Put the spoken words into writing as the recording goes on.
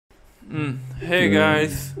Hey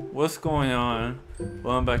guys, what's going on?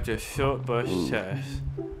 Welcome back to Short Bus Test.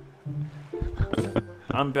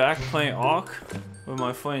 I'm back playing Ark with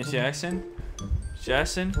my friend Jackson.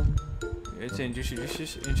 Jackson, you have to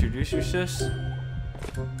introduce yourself.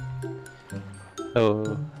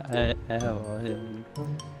 Oh,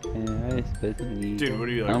 Dude, what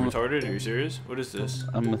are you, like, retarded? Are you serious? What is this?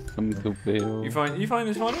 I'm a whale. You find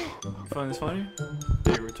this funny? You find this funny?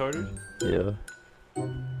 Are you retarded? Yeah.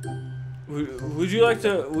 Would you like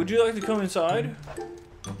to come inside?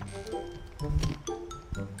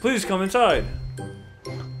 Please come inside.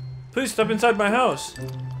 Please step inside my house.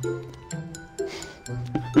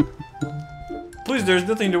 Please, there's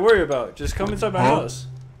nothing to worry about. Just come inside my house.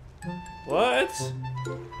 What?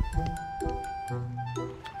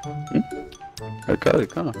 I got it,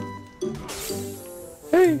 come on.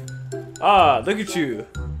 Hey. Ah, look at you.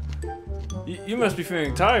 You must be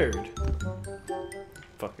feeling tired.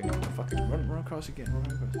 Fucking run across again. Run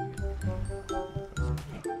across again.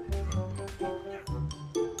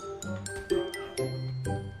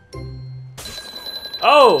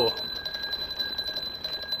 Oh!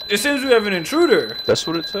 It seems we have an intruder. That's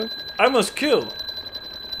what it took? I must kill.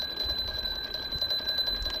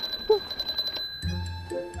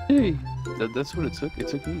 Hey. That's what it took? It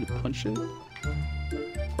took me to punch it?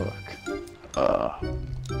 Fuck.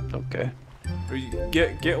 Okay.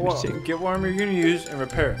 Get what armor you're gonna use and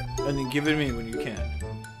repair it, and then give it to me when you can.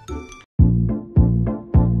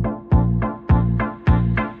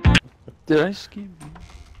 Did I scheme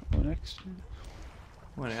one accident?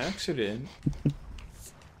 One accident?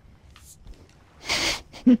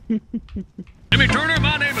 Jimmy Turner,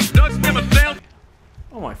 my name is Doug Dimmadale.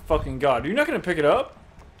 Oh my fucking god, you're not gonna pick it up?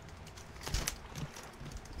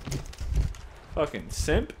 Fucking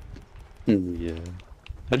simp? Yeah.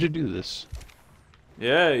 How'd you do this?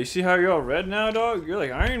 Yeah, you see how you're all red now, dog? You're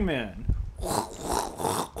like Iron Man.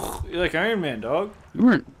 You're like Iron Man, dog. You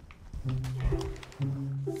weren't.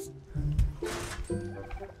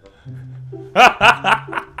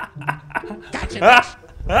 Gotcha.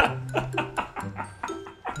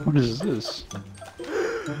 What is this?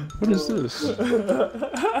 What is this?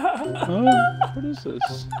 What is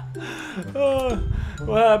this?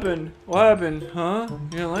 What happened? What happened? Huh?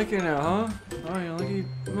 You don't like it now, huh? Oh, you don't like it,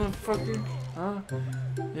 motherfucker? Huh?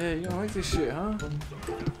 Yeah, you don't like this shit, huh?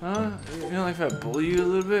 Huh? You don't like if I bully you a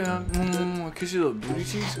little bit, huh? Kiss your little booty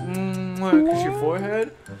cheeks? Kiss your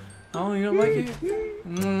forehead? Oh, you don't like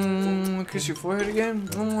it? Kiss your forehead again?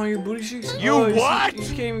 Your booty cheeks? You what? You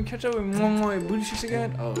can't even catch up with your booty cheeks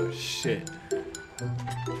again? Oh, shit.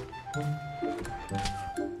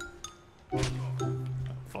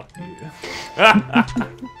 Fuck you.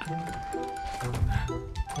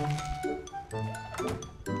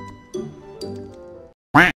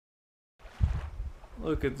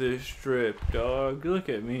 Look at this strip, dog. Look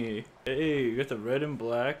at me. Hey, you got the red and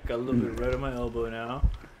black. Got a little bit of red on my elbow now. You know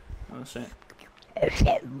what I'm saying?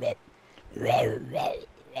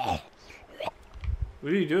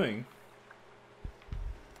 What are you doing?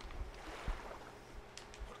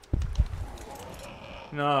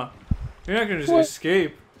 Nah. You're not gonna just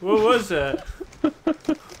escape. What was that?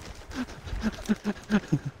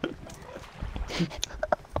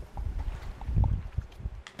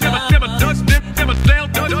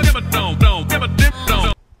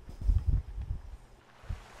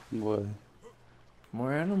 What?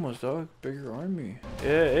 More animals, dog. Bigger army.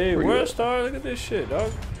 Yeah, hey, where's Star? Look at this shit,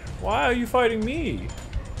 dog. Why are you fighting me?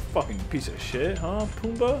 Fucking piece of shit, huh?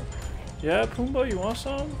 Pumbaa? Yeah, Pumbaa, you want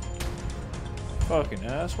some? Fucking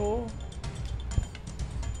asshole.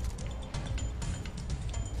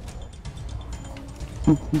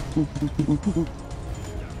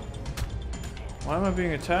 Why am I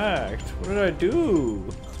being attacked? What did I do?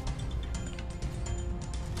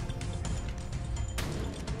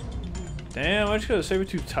 Damn, I just got a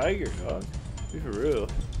saber-tooth tiger, dog. Be for real.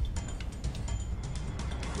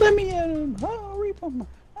 Let me at him! I'll reap him!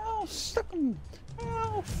 I'll suck him!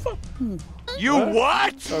 I'll fuck him! You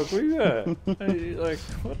what? Dog, where you at? Hey, like,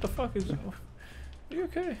 what the fuck is... Are you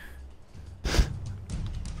okay?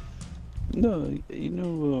 No, you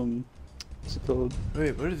know, what's it called?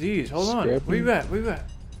 Wait, what are these? Hold on. Scrappy? Where you at? Where you at?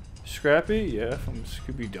 Scrappy? Yeah, from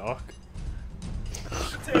Scooby Doc. Let me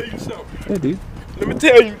tell you something. Yeah, dude. Let me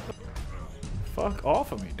tell you. Fuck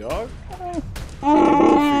off of me, dog.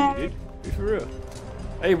 Dude. Be for real.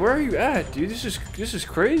 Hey, where are you at, dude? This is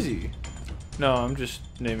crazy. No, I'm just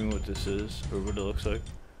naming what this is or what it looks like.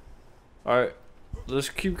 All right, let's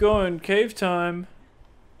keep going. Cave time.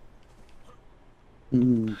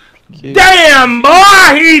 Okay. Damn,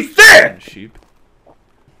 boy, he's thick. Sheep.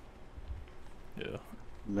 Yeah.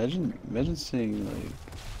 Imagine saying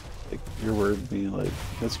like your word being like,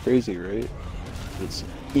 that's crazy, right? It's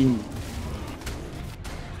in.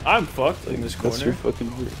 I'm fucked in this That's your corner.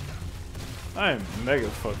 fucking word. I am mega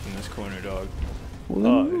fucked in this corner, dog. Well,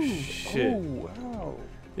 Oh, then move. shit. Oh, wow.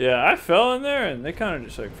 Yeah, I fell in there and they kind of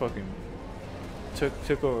just like fucking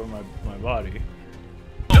took over my body.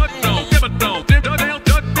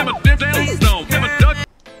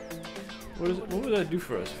 What would that do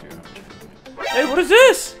for us if you're... Hey, what is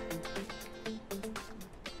this?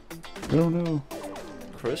 I don't know.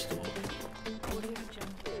 Crystal.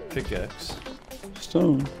 Pickaxe.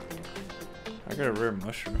 Stone. I got a rare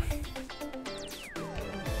mushroom.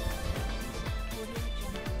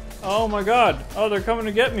 Oh my god. Oh, they're coming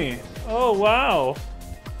to get me. Oh, wow.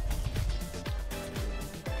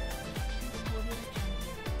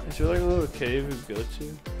 Is there like a little cave we go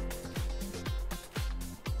to?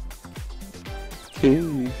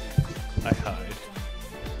 Cave. I hide.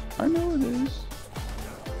 I know it is.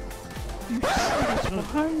 You said it's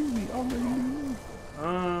behind me already.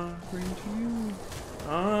 Bring to you.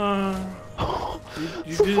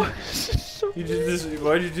 You did. Why is this so You did this.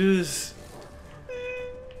 Why'd you do this?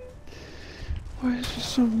 Why is there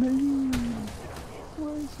so many?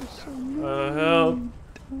 Why is there so many? Help.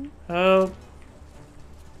 Help.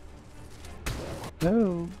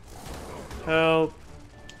 Help. Help.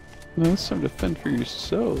 No, that's some defend for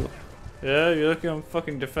yourself. Yeah, you're lucky I'm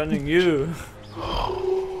fucking defending you.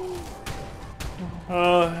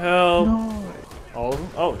 Oh, help. No. All of them?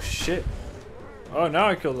 Oh, shit. Oh, now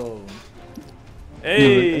I killed all of them. No,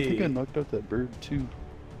 Hey! I think I knocked out that bird too.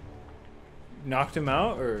 Knocked him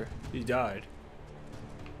out, or he died?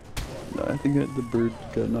 No, I think the bird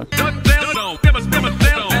got knocked out.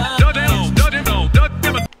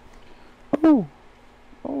 Oh!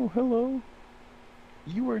 Oh, hello.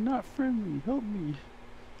 You are not friendly. Help me.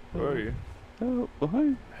 Where are you? Help.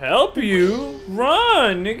 Behind. Help you?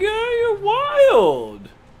 Run, nigga! You're wild!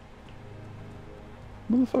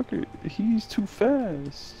 Motherfucker, he's too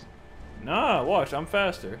fast. Nah, watch, I'm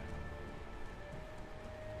faster.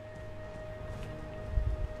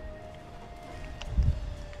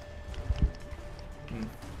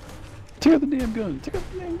 Take out the damn gun. Take out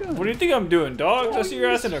the damn gun. What do you think I'm doing, dog? I see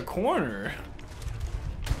your ass in a corner.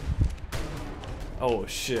 Oh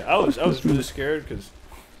shit! I was really scared because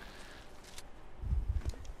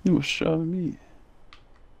You was shot at me.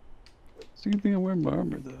 It's a good thing I'm wearing my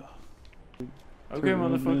armor though. okay, Turn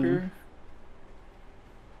around motherfucker.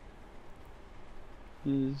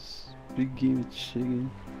 This big game of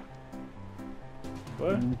chicken.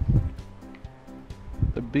 What?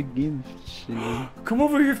 A big game of chicken. Come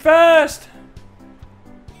over here fast!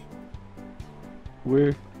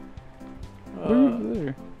 Where? Where over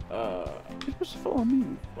there? You're supposed to follow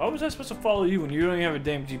me. Why was I supposed to follow you when you don't even have a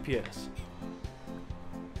damn GPS?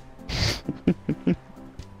 What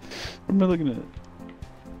am I looking at?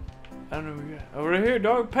 I don't know where you're at. Over here,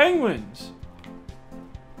 dog. Penguins!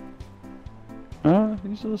 Huh?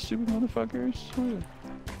 These little stupid motherfuckers? Where?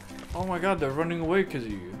 Oh my god, they're running away because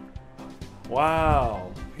of you.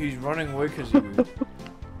 Wow. He's running away because of you.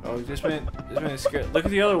 Oh, this man is scared. Look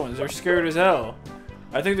at the other ones. They're scared as hell.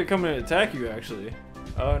 I think they're coming to attack you, actually.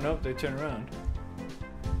 Oh, nope. They turn around.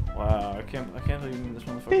 Wow. I can't believe this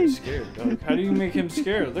motherfucker is scared, dog. How do you make him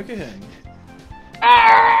scared? Look at him.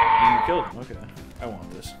 And you killed him. Okay. I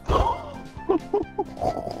want this.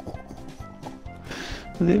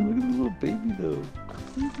 Hey, look at the little baby though.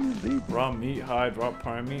 Look at the little baby. Raw meat, hide, raw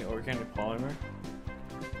prime meat, organic polymer.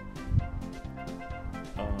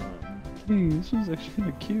 Hey, this one's actually kind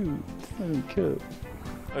of cute. It's not even cute.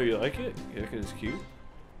 Oh, you like it? Yeah, because it's cute.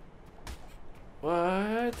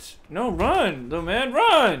 What? No, run! Little man,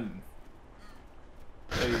 run!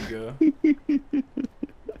 There you go.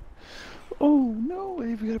 Oh no!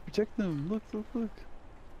 Hey, we gotta protect them. Look, look, look.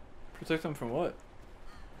 Protect them from what?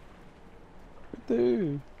 Right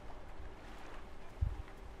there.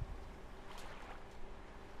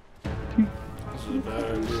 This is a bad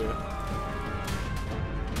idea.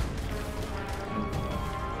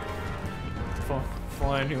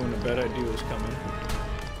 Flying you when a bad idea was coming.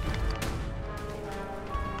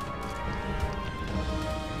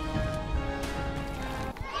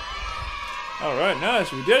 Alright,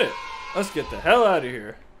 nice, we did it! Let's get the hell out of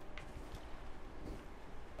here.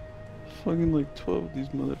 Fucking like 12 of these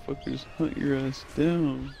motherfuckers hunt your ass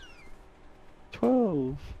down.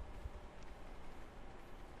 12.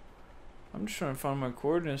 I'm just trying to find my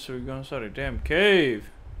coordinates so we go inside a damn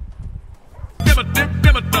cave.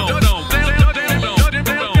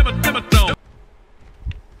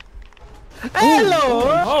 Hello!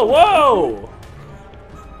 Oh, whoa!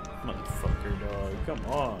 Motherfucker, dog, come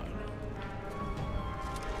on.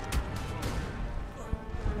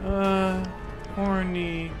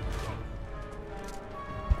 horny.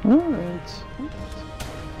 What?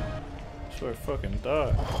 So I fucking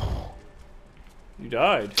died. You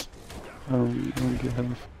died. I don't get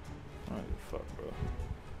half. I don't give a fuck, bro.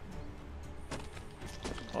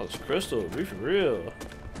 Oh, this crystal, be for real.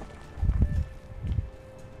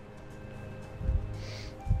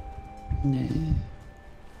 Nah.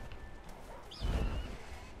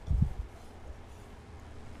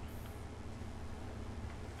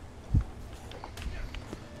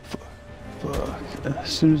 Fuck. As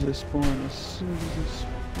soon as I spawn,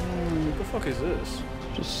 What the fuck is this?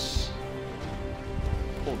 just.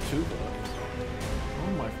 Pull 2 bucks.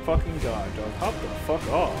 Oh my fucking god, dog. Hop the fuck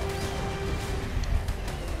off.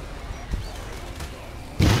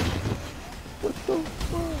 What the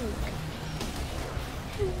fuck?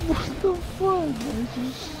 What the fuck? Why is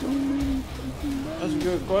there so many fucking That's a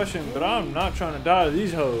good question, but I'm not trying to die to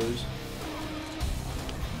these hoes.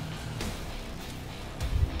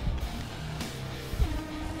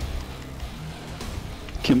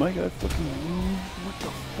 Can my guy fucking move? What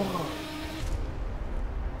the fuck?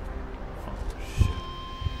 Oh shit.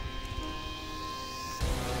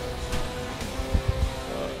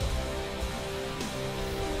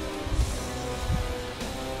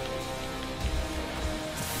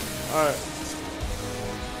 Alright.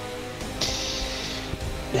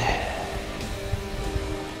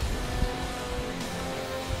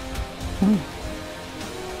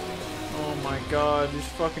 Oh my god, these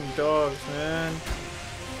fucking dogs, man.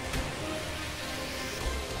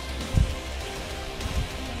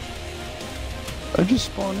 I just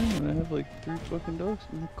spawned in and I have like 3 fucking dogs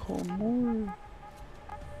and I call more.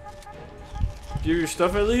 Do you have your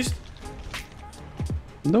stuff at least?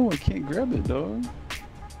 No, I can't grab it, dog.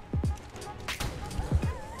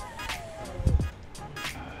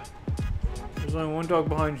 There's only 1 dog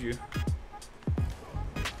behind you.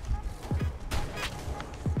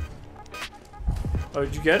 Oh,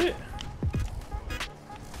 did you get it?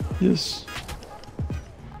 Yes.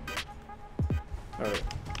 Alright.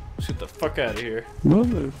 Let's get the fuck out of here.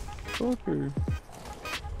 Motherfucker.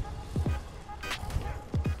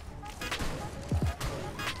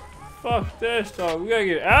 Fuck this, dog. We gotta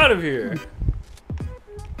get out of here.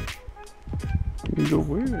 You go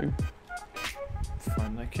where?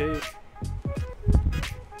 Find that cave.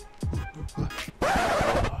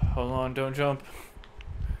 Hold on, don't jump.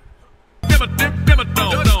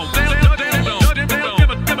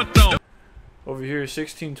 Over here is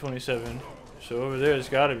 1627. So over there it's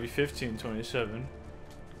gotta be 1527.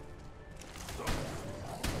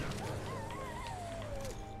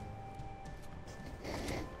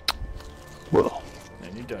 Well.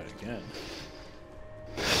 And you died again.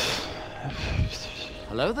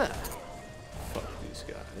 Hello there. Fuck these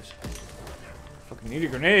guys. Fucking need a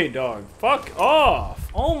grenade, dog. Fuck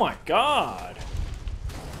off! Oh my god!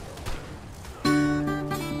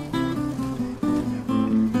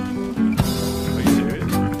 Are you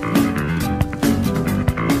serious?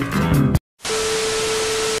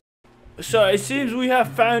 So it seems we have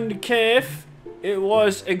found the cave. It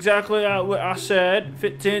was exactly what I said,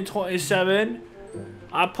 1527.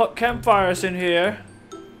 I put campfires in here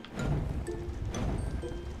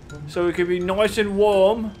so it could be nice and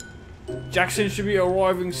warm. Jackson should be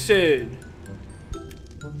arriving soon.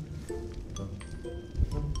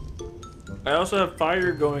 I also have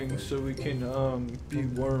fire going so we can be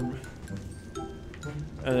warm.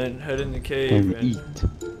 And then head in the cave And eat.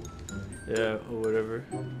 yeah, or whatever.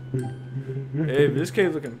 Hey, but this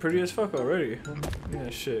cave looking pretty as fuck already. Yeah,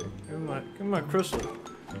 shit. Give me my crystal.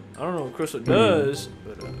 I don't know what crystal does,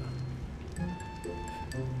 but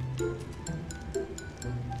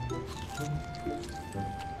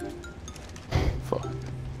Fuck.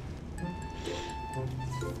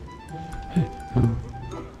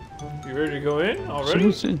 you ready to go in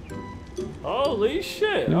already? Someone's in. Holy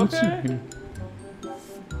shit! Yeah, what's in Okay. here?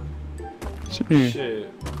 What's in here?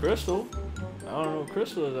 Shit, crystal. I don't know what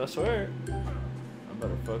crystal is. I swear. I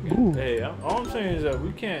better fucking. Ooh. Hey, all I'm saying is that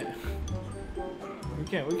we can't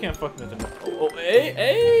fuck nothing. Oh, hey,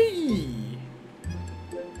 hey!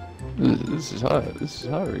 This is hot. This is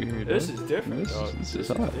hot right here, dog. This is different, This dog. is This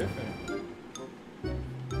is hot. different.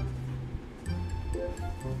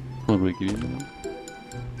 Hold on, wait, give me a minute.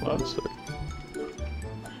 What? 1 sec.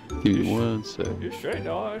 Give me 1 sec. You're straight,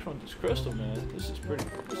 dog. I just want this crystal, man. This is pretty.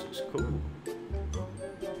 This is cool.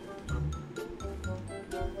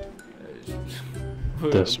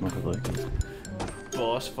 That's what I like it.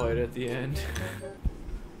 Boss fight at the end.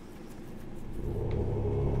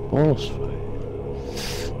 Boss fight.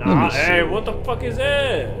 Nah, me hey, see. what the fuck is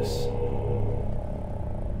this?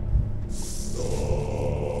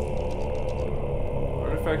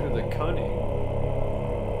 Artifact of the cunning.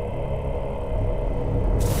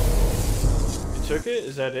 took it?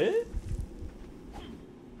 Is that it?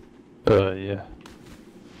 Yeah.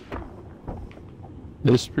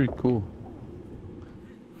 This is pretty cool.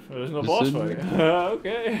 There's no boss fight.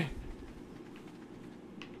 Okay.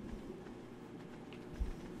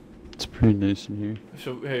 It's pretty nice in here.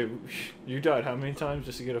 So, hey, you died how many times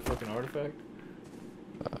just to get a fucking artifact?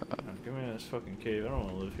 Give me this fucking cave. I don't want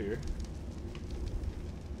to live here.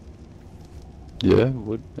 Yeah,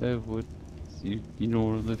 would. You don't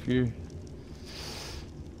want to live here?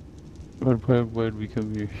 Why'd we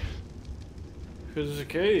come here? Because it's a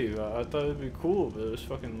cave. I thought it'd be cool, but it was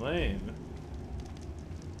fucking lame.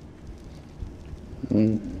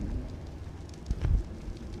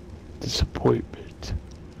 Disappointment.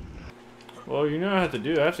 Well, you know what I have to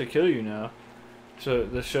do. I have to kill you now. So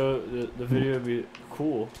the video would be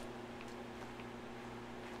cool.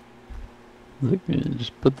 Look, man,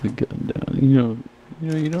 just put the gun down. You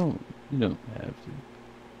don't have to.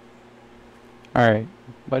 Alright,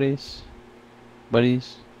 buddies.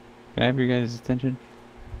 Buddies, can I have your guys' attention?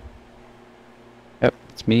 Yep,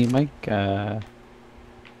 it's me, Mike. I'm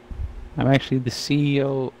actually the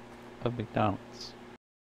CEO of McDonald's.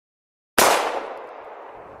 And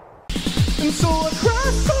so I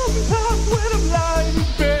cry sometimes when I'm lying in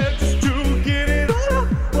bed.